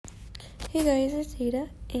Hey guys, it's Ada,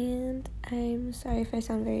 and I'm sorry if I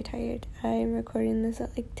sound very tired. I'm recording this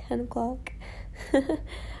at like 10 o'clock.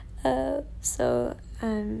 So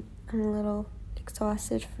I'm a little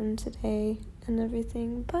exhausted from today and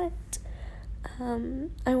everything, but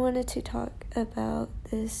I wanted to talk about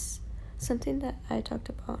something that I talked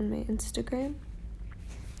about on my Instagram,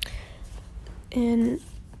 and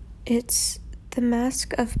it's the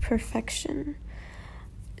mask of perfection.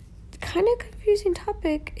 Kind of confusing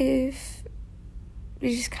topic if you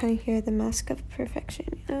just kind of hear the mask of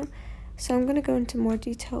perfection, So I'm going to go into more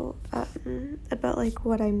detail about like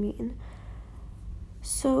what I mean.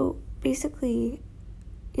 So basically,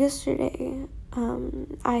 yesterday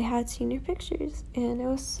I had senior pictures and it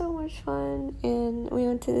was so much fun, and we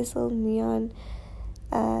went to this little neon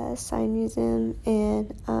sign museum,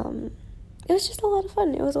 and it was just a lot of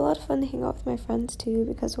fun. It was a lot of fun to hang out with my friends too,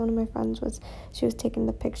 because one of my friends was taking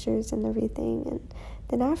the pictures and everything, and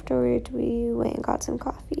then afterward we went and got some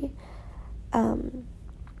coffee.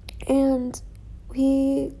 And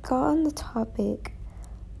we got on the topic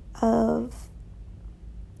of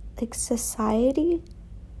like society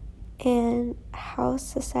and how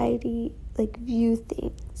society like view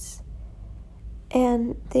things.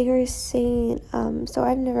 And they were saying, so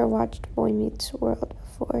I've never watched Boy Meets World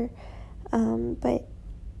before, but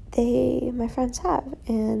my friends have,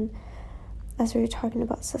 and as we were talking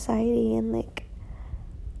about society and like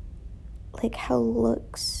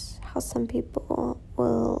how some people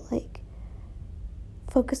will like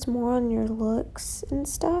focus more on your looks and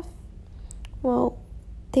stuff. Well,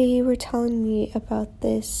 they were telling me about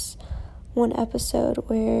this one episode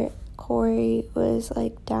where Corey was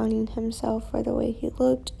like downing himself for the way he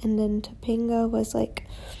looked, and then Topanga was like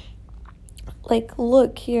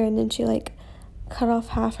look here, and then she like cut off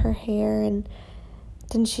half her hair, and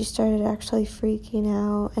then she started actually freaking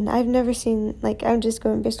out. And I've never seen, like, I'm just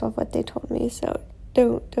going based off what they told me, so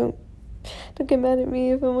don't get mad at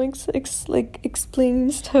me if I'm like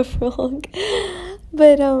explaining stuff wrong.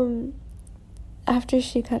 But after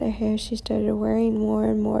she cut her hair, she started worrying more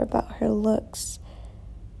and more about her looks,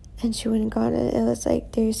 and she went and got it. It was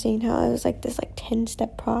like they were saying how it was like this like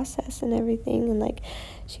 10-step process and everything, and like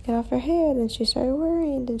she cut off her hair, then she started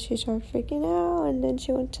worrying, then she started freaking out, and then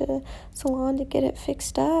she went to the salon to get it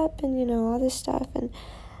fixed up, and all this stuff. And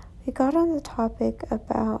we got on the topic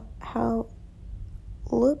about how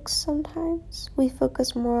looks, sometimes we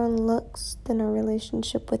focus more on looks than our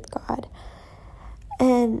relationship with God,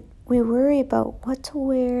 and we worry about what to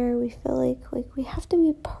wear. We feel like we have to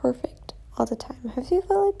be perfect all the time. Have you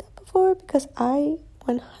felt like that before? Because I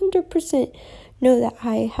 100% know that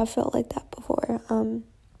I have felt like that before.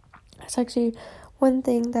 It's actually one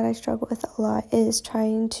thing that I struggle with a lot, is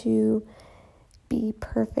trying to be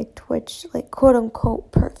perfect, which like quote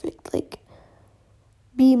unquote perfect, like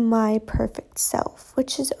be my perfect self,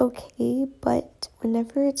 which is okay. But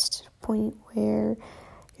whenever it's to the point where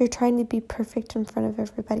you're trying to be perfect in front of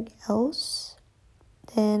everybody else,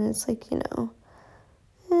 then it's like,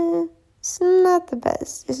 it's not the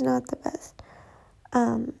best. It's not the best.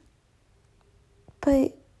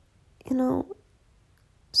 But,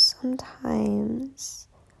 sometimes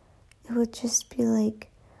it would just be like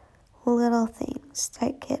little things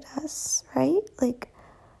that get us, right? Like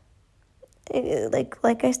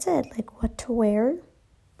I said, like what to wear.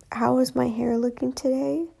 How is my hair looking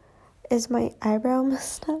today? Is my eyebrow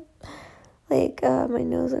messed up? Like, my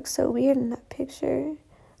nose looks so weird in that picture.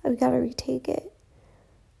 I've got to retake it.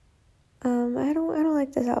 I don't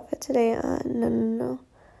like this outfit today. No.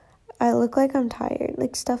 I look like I'm tired.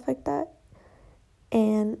 Like, stuff like that.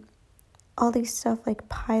 And all these stuff, like,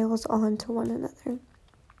 piles onto one another.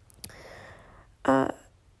 And,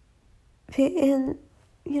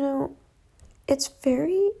 it's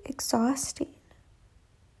very exhausting.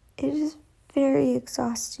 It is very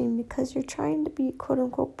exhausting because you're trying to be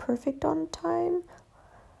quote-unquote perfect on time.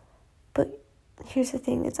 But here's the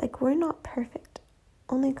thing. It's like, we're not perfect.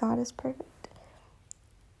 Only God is perfect.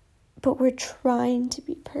 But we're trying to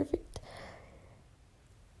be perfect.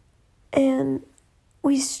 And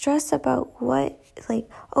we stress about what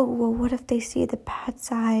if they see the bad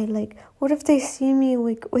side? Like, what if they see me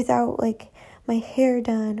like without like my hair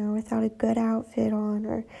done, or without a good outfit on,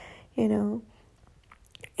 or,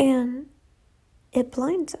 and it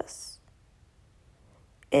blinds us.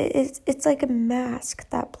 It's like a mask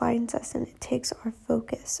that blinds us, and it takes our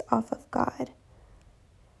focus off of God.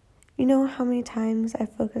 You know how many times I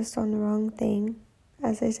focused on the wrong thing?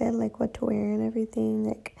 As I said, like what to wear and everything,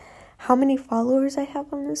 like how many followers I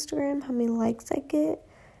have on Instagram, how many likes I get.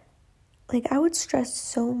 Like, I would stress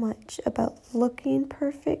so much about looking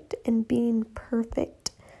perfect and being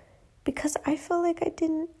perfect because I felt like I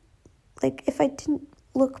didn't like, if I didn't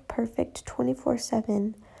look perfect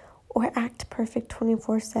 24/7 or act perfect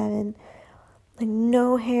 24/7, like,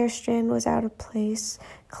 no hair strand was out of place,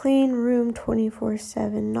 clean room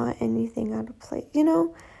 24/7, not anything out of place,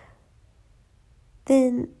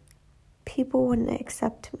 then people wouldn't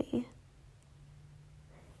accept me.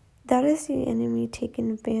 That is the enemy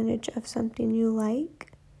taking advantage of something you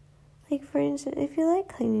like. Like, for instance, if you like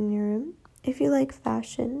cleaning your room, if you like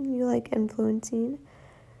fashion, you like influencing,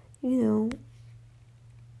 the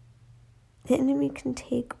enemy can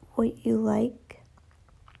take what you like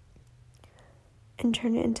and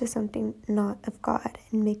turn it into something not of God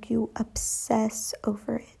and make you obsess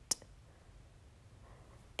over it.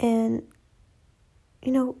 And,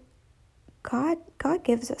 God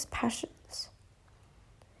gives us passions.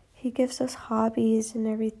 He gives us hobbies and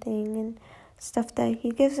everything, and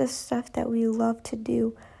He gives us stuff that we love to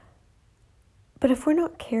do. But if we're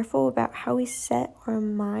not careful about how we set our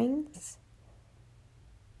minds,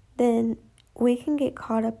 then we can get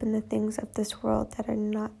caught up in the things of this world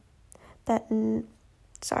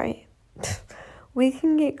we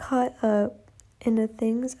can get caught up in the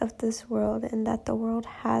things of this world and that the world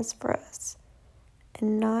has for us,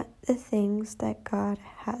 and not the things that God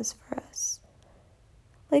has for us.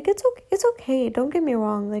 Like, it's okay. Don't get me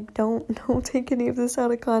wrong. Like, don't take any of this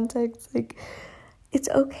out of context. Like, it's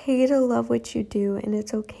okay to love what you do, and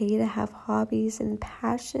it's okay to have hobbies and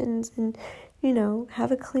passions and,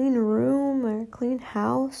 have a clean room or a clean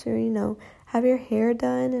house, or, have your hair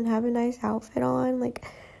done and have a nice outfit on. Like,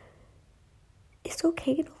 it's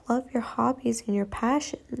okay to love your hobbies and your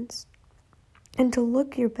passions and to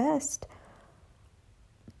look your best.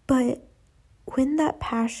 But when that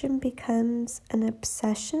passion becomes an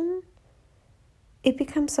obsession, it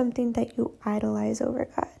becomes something that you idolize over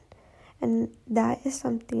God. And that is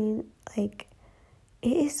something, like,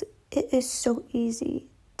 it is so easy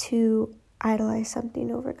to idolize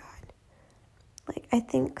something over God. Like, I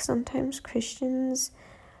think sometimes Christians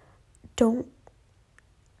don't,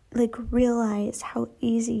 realize how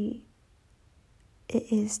easy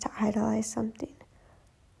it is to idolize something.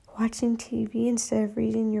 Watching TV instead of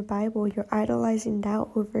reading your Bible, you're idolizing that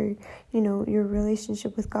over, your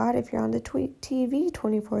relationship with God. If you're on the TV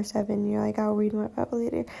 24/7, you're like, I'll read my Bible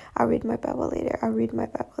later. I'll read my Bible later. I'll read my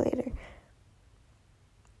Bible later.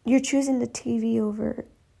 You're choosing the TV over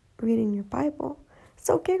reading your Bible. It's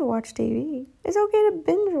okay to watch TV. It's okay to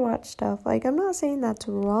binge watch stuff. Like, I'm not saying that's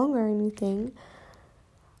wrong or anything.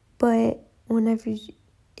 But whenever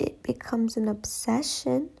it becomes an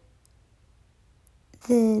obsession,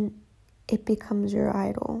 then it becomes your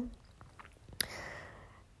idol.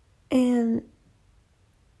 And,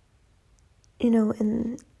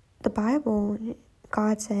 in the Bible,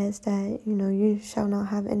 God says that, you shall not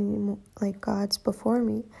have any gods before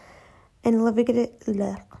me. And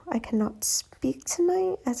I cannot speak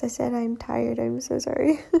tonight. As I said, I'm tired. I'm so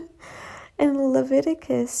sorry. In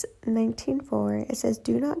Leviticus 19:4, it says,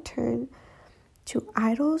 do not turn to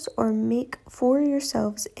idols or make for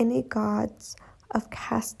yourselves any gods of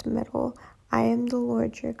cast metal. I am the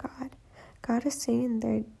Lord your God. God is saying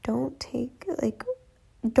there, don't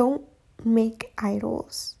make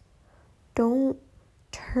idols. Don't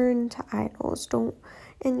turn to idols.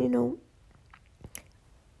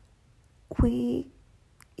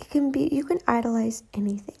 You can idolize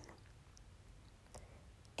anything.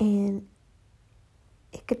 And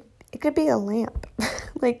it could be a lamp.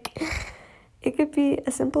 It could be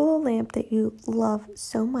a simple little lamp that you love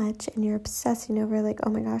so much and you're obsessing over, oh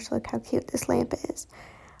my gosh, look how cute this lamp is.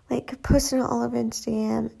 Posting it all over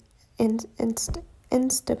Instagram.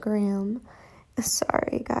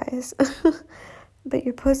 Sorry, guys. But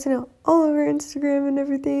you're posting it all over Instagram and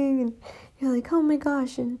everything, and you're like, oh my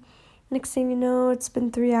gosh, and next thing you know, it's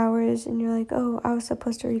been 3 hours, and you're like, oh, I was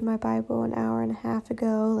supposed to read my Bible an hour and a half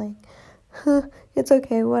ago. It's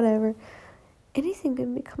okay, whatever. Anything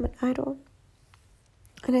can become an idol.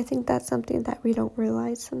 And I think that's something that we don't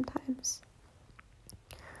realize sometimes.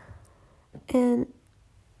 And,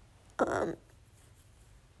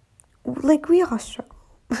 we all struggle.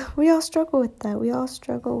 We all struggle with that. We all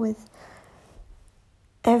struggle with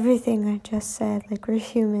everything I just said. We're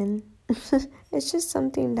human. It's just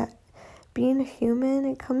something that being a human,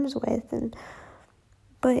 it comes with.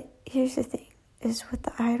 But here's the thing, is with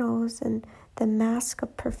the idols and the mask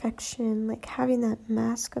of perfection, having that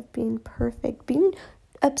mask of being perfect,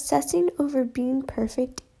 obsessing over being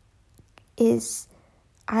perfect is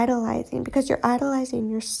idolizing, because you're idolizing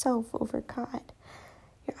yourself over God.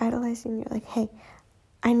 You're idolizing, you're like, hey,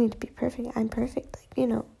 I need to be perfect. I'm perfect.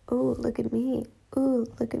 Oh, look at me. Ooh,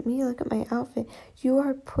 look at me. Look at my outfit. You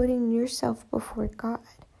are putting yourself before God.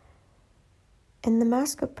 And the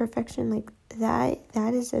mask of perfection, like,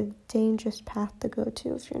 that is a dangerous path to go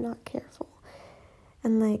to if you're not careful.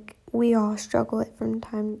 And, like, we all struggle with it from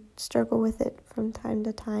time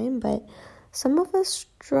to time, but some of us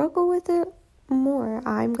struggle with it more.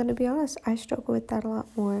 I'm gonna be honest, I struggle with that a lot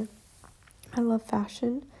more. I love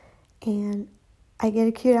fashion, and I get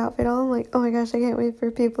a cute outfit on, I'm like, oh my gosh, I can't wait for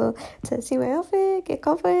people to see my outfit, get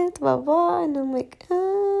compliments, blah, blah, and I'm like, maybe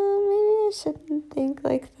I shouldn't think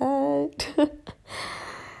like that.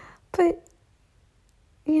 But,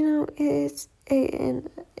 you know, I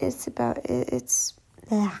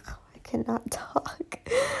cannot talk.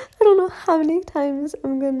 I don't know how many times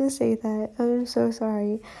I'm gonna say that. I'm so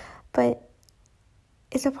sorry. But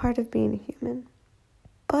it's a part of being a human.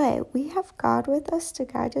 But we have God with us to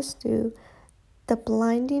guide us through the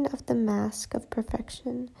blinding of the mask of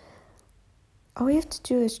perfection. All we have to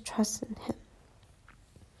do is trust in Him.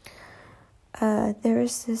 There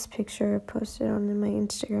is this picture posted on my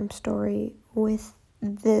Instagram story with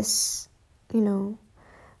this, little,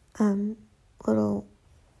 I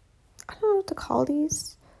don't know what to call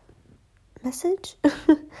these, message.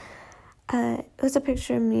 It was a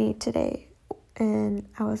picture of me today, and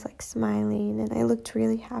I was like smiling, and I looked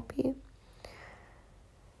really happy.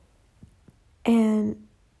 And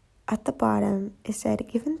at the bottom, it said,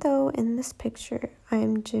 even though in this picture I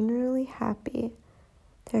am genuinely happy,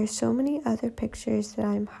 there are so many other pictures that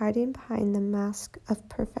I'm hiding behind the mask of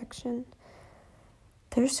perfection.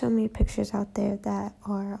 There's so many pictures out there that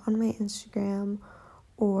are on my Instagram,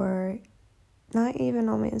 or not even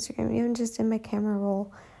on my Instagram, even just in my camera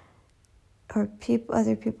roll, or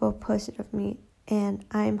other people posted of me, and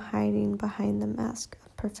I'm hiding behind the mask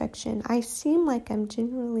of perfection. I seem like I'm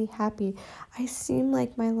genuinely happy. I seem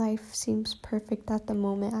like my life seems perfect at the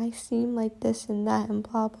moment. I seem like this and that and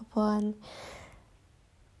blah, blah, blah.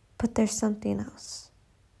 But there's something else.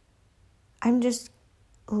 I'm just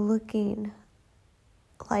looking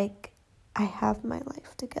like I have my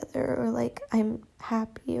life together, or like I'm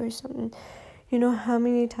happy or something. You know how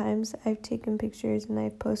many times I've taken pictures and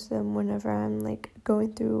I've posted them whenever I'm like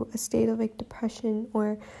going through a state of like depression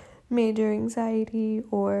or major anxiety,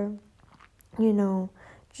 or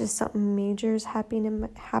just something major is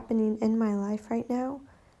happening in my life right now.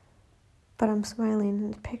 But I'm smiling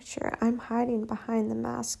in the picture. I'm hiding behind the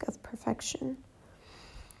mask of perfection.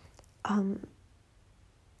 And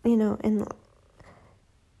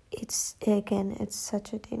it's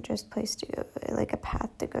such a dangerous place to go, like a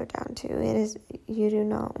path to go down to. It is, you do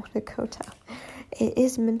not want to go down. It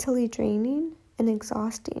is mentally draining and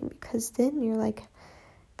exhausting, because then you're like,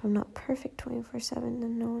 if I'm not perfect 24/7,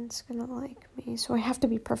 then no one's gonna like me. So I have to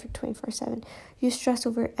be perfect 24/7. You stress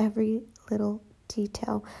over every little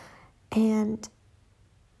detail. And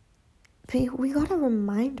we gotta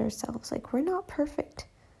remind ourselves, like, we're not perfect.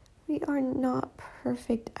 We are not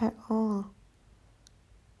perfect at all.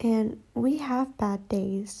 And we have bad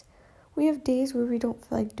days. We have days where we don't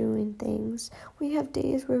feel like doing things. We have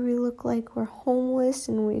days where we look like we're homeless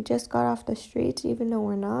and we just got off the streets, even though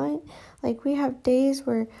we're not. Like, we have days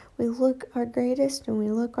where we look our greatest and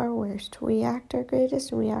we look our worst. We act our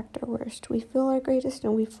greatest and we act our worst. We feel our greatest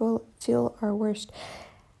and we feel our worst.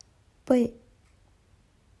 But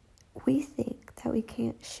we think that we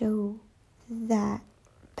can't show that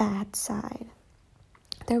bad side,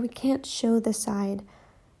 that we can't show the side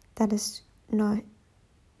that is not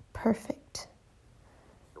perfect.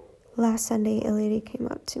 Last Sunday, a lady came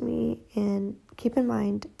up to me, and keep in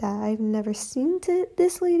mind that I've never seen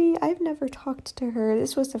this lady. I've never talked to her.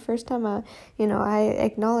 This was the first time I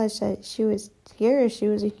acknowledged that she was here. She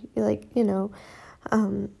was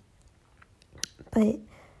but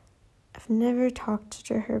I've never talked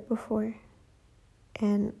to her before,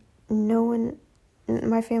 and no one,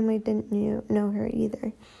 my family didn't know her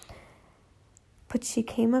either. But she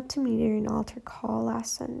came up to me during altar call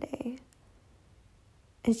last Sunday,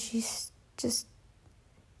 and she just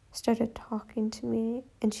started talking to me,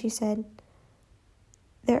 and she said,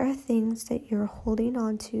 there are things that you're holding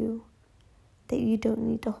on to that you don't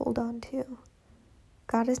need to hold on to.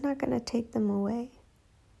 God is not going to take them away,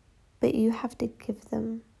 but you have to give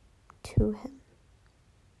them to Him.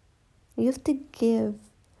 You have to give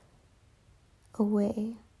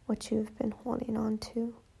away what you've been holding on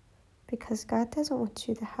to, because God doesn't want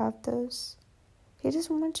you to have those. He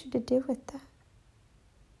doesn't want you to deal with that.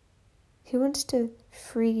 He wants to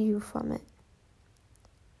free you from it,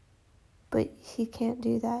 but He can't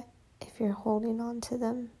do that if you're holding on to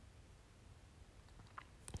them.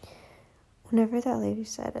 Whenever that lady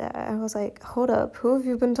said it, I was like, hold up, who have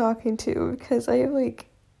you been talking to? Because I have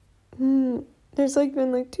there's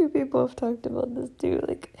been 2 people have talked about this too.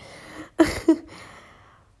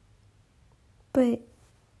 But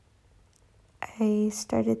I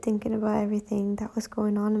started thinking about everything that was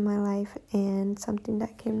going on in my life, and something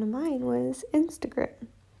that came to mind was Instagram.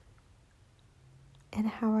 And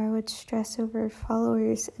how I would stress over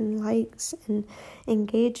followers and likes and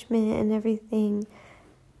engagement and everything.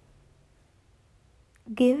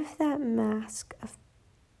 Give that mask of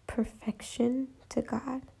perfection to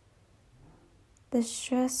God. The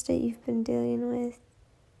stress that you've been dealing with,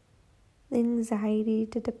 the anxiety,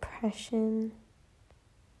 the depression,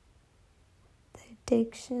 the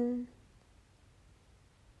addiction,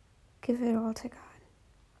 give it all to God.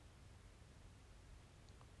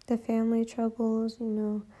 The family troubles,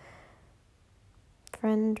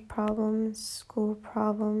 friend problems, school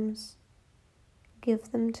problems,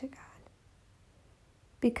 give them to God.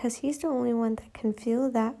 Because He's the only one that can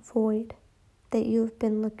fill that void that you've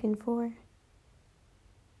been looking for.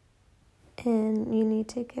 And you need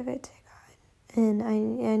to give it to God. And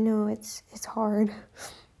I know it's hard.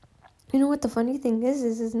 You know what the funny thing is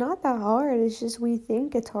it's not that hard. It's just we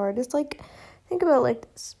think it's hard. It's like, think about it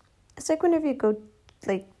like this. It's like whenever you go,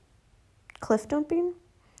 like, cliff jumping.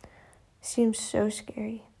 Seems so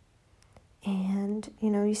scary. And,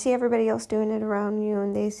 you see everybody else doing it around you,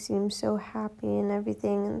 and they seem so happy and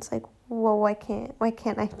everything. And it's like, well, why can't I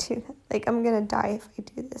do that? Like, I'm going to die if I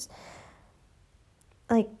do this.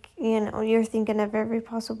 Like, you're thinking of every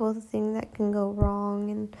possible thing that can go wrong,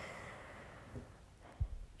 and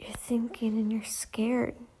you're thinking and you're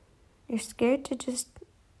scared. You're scared to just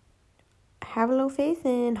have a little faith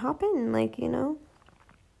and hop in,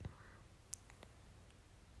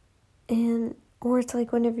 And, or it's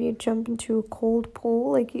like whenever you jump into a cold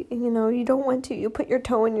pool, like, you don't want to, you put your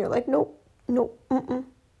toe in, you're like, nope,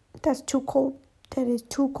 that's too cold. That is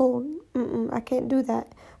too cold. I can't do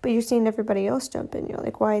that. But you're seeing everybody else jump in. You're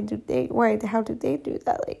like, how do they do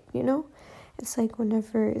that? It's like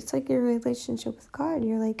it's like your relationship with God.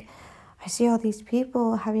 You're like, I see all these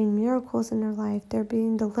people having miracles in their life. They're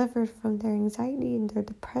being delivered from their anxiety and their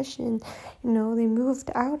depression. They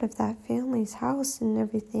moved out of that family's house and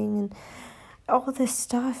everything and all this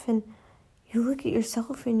stuff. And you look at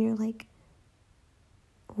yourself and you're like,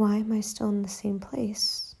 why am I still in the same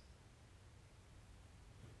place?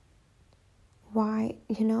 Why,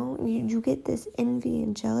 you get this envy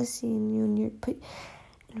and jealousy in you, but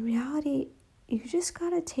in reality, you just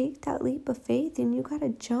gotta take that leap of faith, and you gotta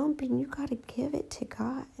jump, and you gotta give it to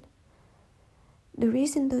God. The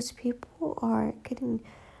reason those people are getting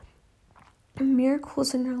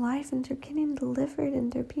miracles in their life, and they're getting delivered,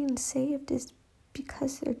 and they're being saved, is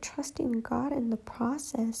because they're trusting God in the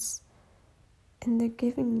process, and they're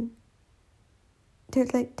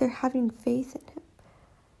having faith in Him.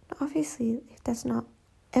 Obviously, that's not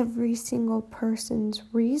every single person's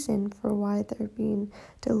reason for why they're being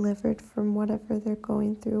delivered from whatever they're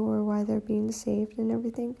going through or why they're being saved and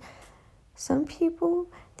everything. Some people,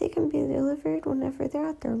 they can be delivered whenever they're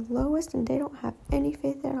at their lowest and they don't have any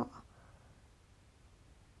faith at all.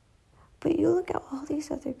 But you look at all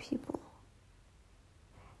these other people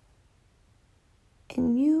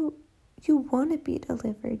and you want to be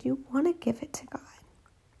delivered. You want to give it to God.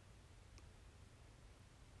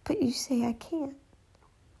 But you say, I can't.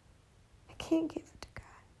 I can't give it to God.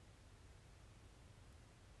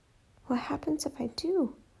 What happens if I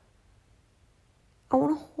do? I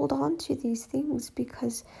want to hold on to these things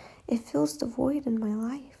because it fills the void in my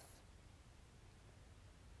life.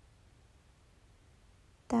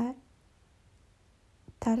 That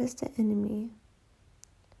is the enemy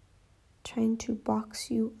trying to box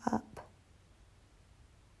you up.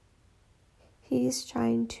 He is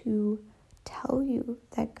trying to tell you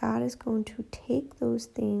that God is going to take those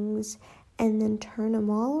things and then turn them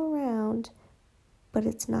all around, but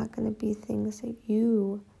it's not going to be things that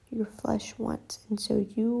your flesh wants, and so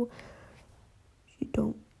you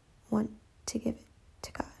don't want to give it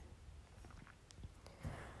to God.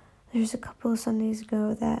 There's a couple of Sundays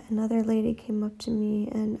ago that another lady came up to me,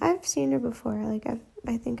 and I've seen her before.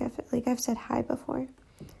 I've said hi before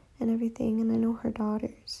and everything, and I know her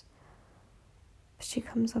daughters. She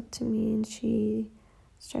comes up to me and she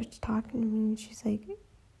starts talking to me, and she's like,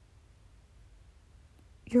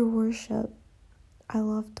 your worship, I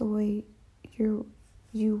love the way you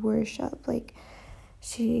worship. Like,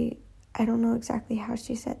 I don't know exactly how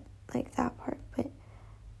she said like that part, but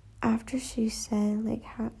after she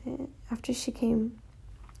came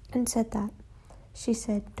and said that, she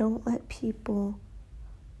said, don't let people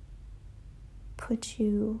put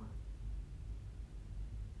you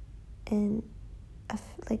in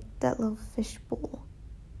like that little fishbowl.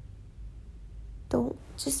 Don't,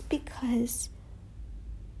 just because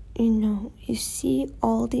you see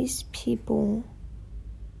all these people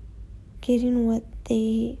getting what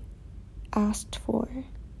they asked for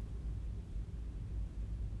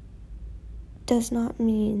does not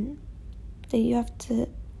mean that you have to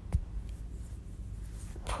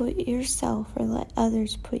put yourself or let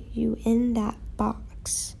others put you in that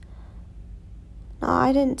box. Now,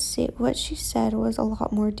 I didn't say what she said was a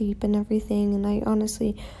lot more deep and everything, and I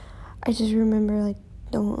just remember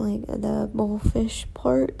don't like the bullfish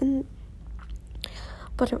part,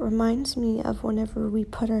 but it reminds me of whenever we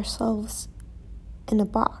put ourselves in a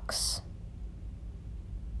box,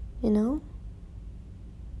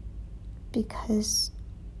 because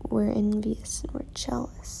we're envious and we're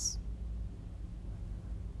jealous.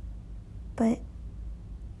 But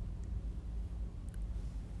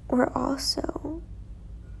we're also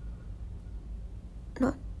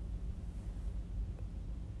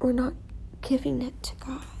not giving it to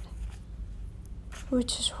God,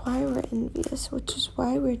 which is why we're envious, which is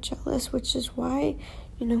why we're jealous, which is why,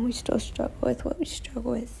 we still struggle with what we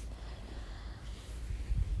struggle with.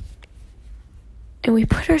 And we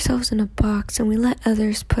put ourselves in a box, and we let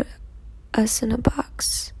others put us in a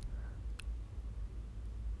box.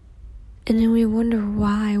 And then we wonder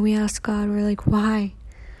why. We ask God, we're like, why?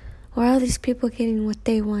 Why are these people getting what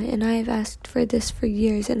they want? And I've asked for this for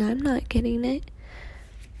years, and I'm not getting it.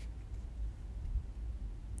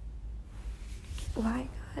 Why,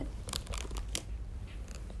 God?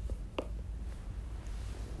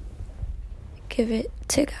 Give it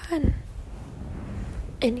to God,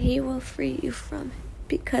 and He will free you from it,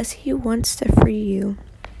 because He wants to free you.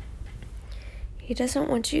 He doesn't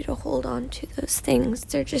want you to hold on to those things.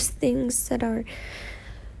 They're just things that are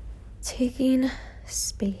taking up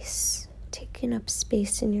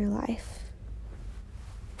space in your life.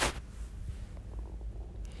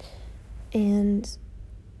 And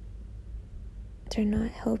they're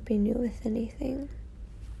not helping you with anything.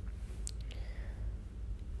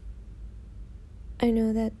 I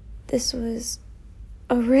know that this was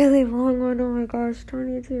a really long one. Oh my gosh,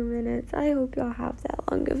 22 minutes. I hope y'all have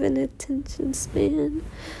that long of an attention span.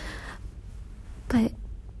 But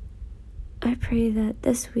I pray that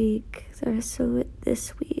this week, the rest of it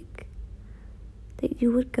this week, that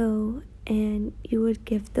you would go and you would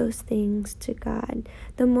give those things to God.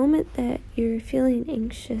 The moment that you're feeling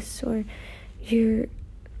anxious, or you're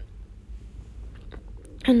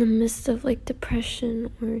in the midst of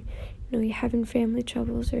depression, or you're having family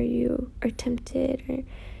troubles, or you are tempted, or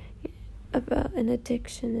about an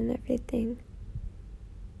addiction and everything,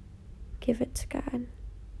 give it to God.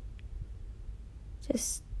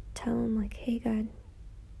 Just tell Him, hey, God,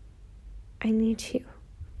 I need you.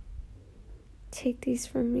 Take these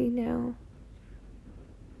from me now,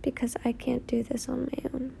 because I can't do this on my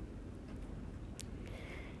own.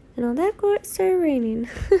 And on that quote, it started raining.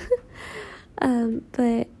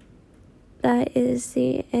 But that is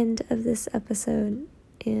the end of this episode,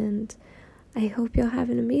 and I hope y'all have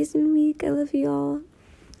an amazing week. I love you all,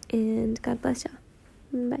 and God bless y'all.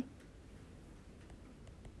 Bye.